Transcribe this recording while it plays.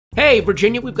Hey,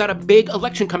 Virginia, we've got a big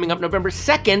election coming up November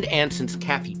 2nd, and since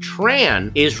Kathy Tran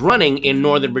is running in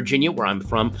Northern Virginia, where I'm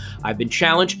from, I've been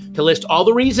challenged to list all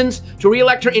the reasons to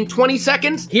re-elect her in 20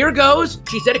 seconds. Here goes.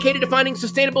 She's dedicated to finding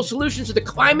sustainable solutions to the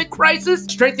climate crisis,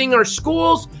 strengthening our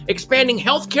schools, expanding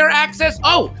healthcare access,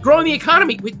 growing the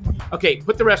economy. Okay,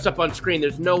 put the rest up on screen.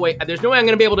 There's no way I'm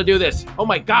gonna be able to do this. Oh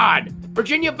my God.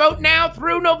 Virginia, vote now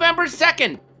through November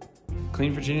 2nd.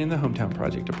 Clean Virginia and the Hometown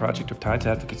Project, a project of Tides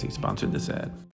Advocacy, sponsored this ad.